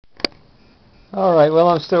Alright, well,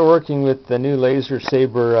 I'm still working with the new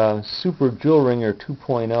Lasersaber Super Joule Ringer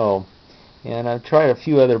 2.0, and I've tried a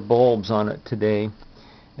few other bulbs on it today.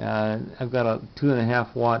 I've got a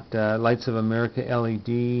 2.5 watt Lights of America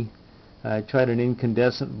LED. I tried an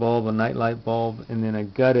incandescent bulb, a nightlight bulb, and then a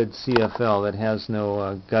gutted CFL that has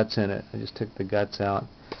no guts in it. I just took the guts out.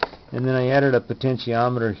 And then I added a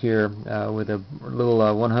potentiometer here with a little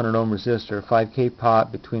 100 ohm resistor, a 5K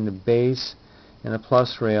pot between the base and the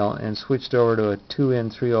plus rail, and switched over to a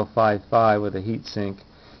 2N3055 with a heat sink,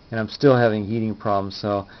 and I'm still having heating problems,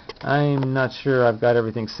 so I'm not sure I've got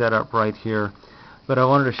everything set up right here, but I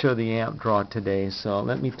wanted to show the amp draw today. So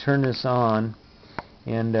let me turn this on,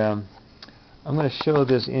 and I'm going to show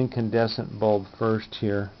this incandescent bulb first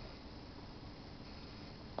here.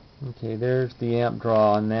 Okay, there's the amp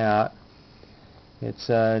draw on that. It's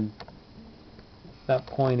about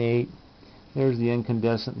 0.8. There's the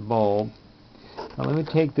incandescent bulb. Now let me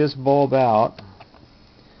take this bulb out,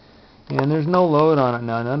 and there's no load on it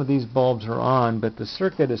now. None of these bulbs are on, but the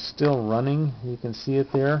circuit is still running. You can see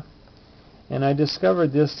it there. And I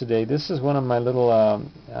discovered this today. This is one of my little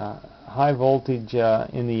high voltage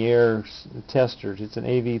in the air testers. It's an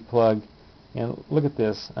AV plug, and look at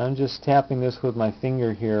this. I'm just tapping this with my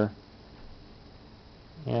finger here,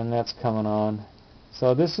 and that's coming on.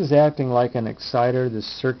 So this is acting like an exciter, this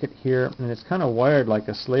circuit here, and it's kind of wired like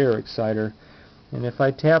a Slayer exciter. And if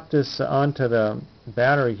I tap this onto the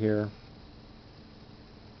battery here,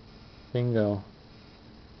 bingo.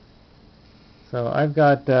 So I've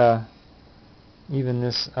got even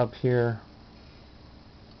this up here.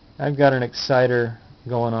 I've got an exciter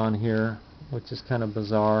going on here, which is kind of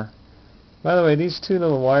bizarre. By the way, these two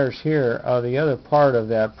little wires here are the other part of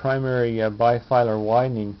that primary bifilar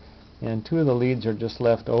widening, and two of the leads are just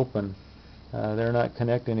left open. They're not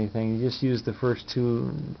connecting anything. You just use the first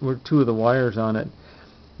two of the wires on it,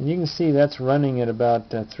 and you can see that's running at about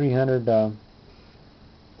 300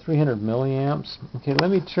 milliamps. Okay,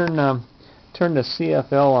 let me turn the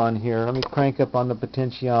CFL on here. Let me crank up on the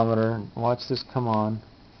potentiometer and watch this come on.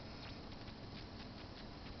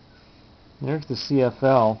 There's the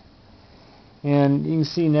CFL, and you can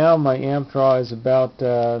see now my amp draw is about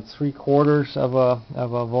 3/4 of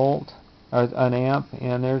a volt, or an amp,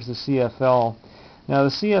 and there's the CFL. Now the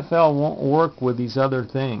CFL won't work with these other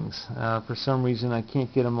things. For some reason I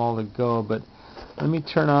can't get them all to go, but let me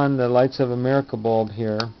turn on the Lights of America bulb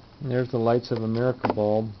here. And there's the Lights of America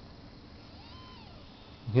bulb.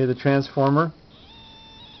 Hear the transformer?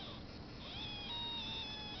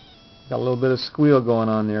 Got a little bit of squeal going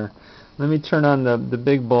on there. Let me turn on the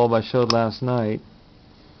big bulb I showed last night.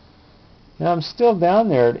 Now I'm still down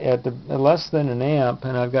there at less than an amp,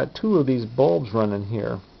 and I've got two of these bulbs running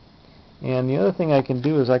here. And the other thing I can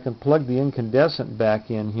do is I can plug the incandescent back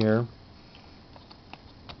in here,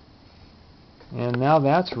 and now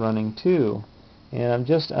that's running too. And I'm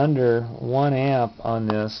just under 1 amp on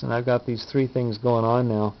this, and I've got these three things going on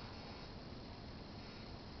now.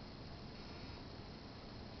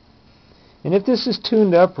 And if this is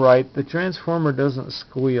tuned up right, the transformer doesn't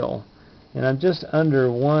squeal. And I'm just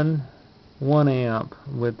under 1 amp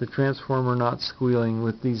with the transformer not squealing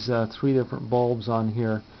with these three different bulbs on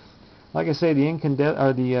here. Like I say, the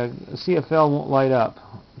CFL won't light up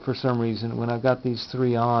for some reason when I've got these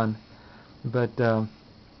three on. But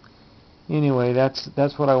anyway,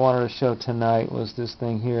 that's what I wanted to show tonight, was this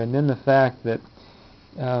thing here. And then the fact that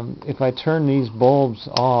if I turn these bulbs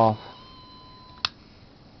off,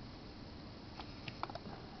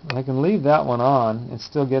 I can leave that one on and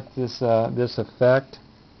still get this this effect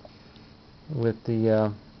with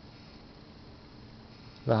the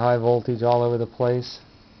high voltage all over the place.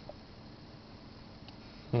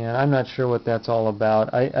 And I'm not sure what that's all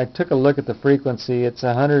about. I took a look at the frequency. It's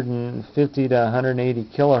 150 to 180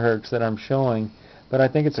 kilohertz that I'm showing, but I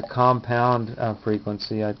think it's a compound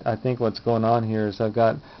frequency. I think what's going on here is I've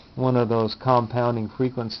got one of those compounding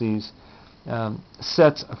frequencies,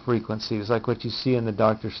 sets of frequencies, like what you see in the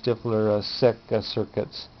Dr. Stifler SEC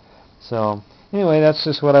circuits. So anyway, that's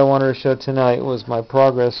just what I wanted to show tonight, was my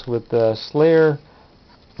progress with the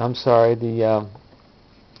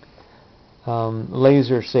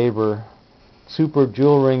Lasersaber Super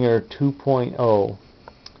Joule Ringer 2.0.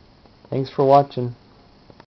 Thanks for watching.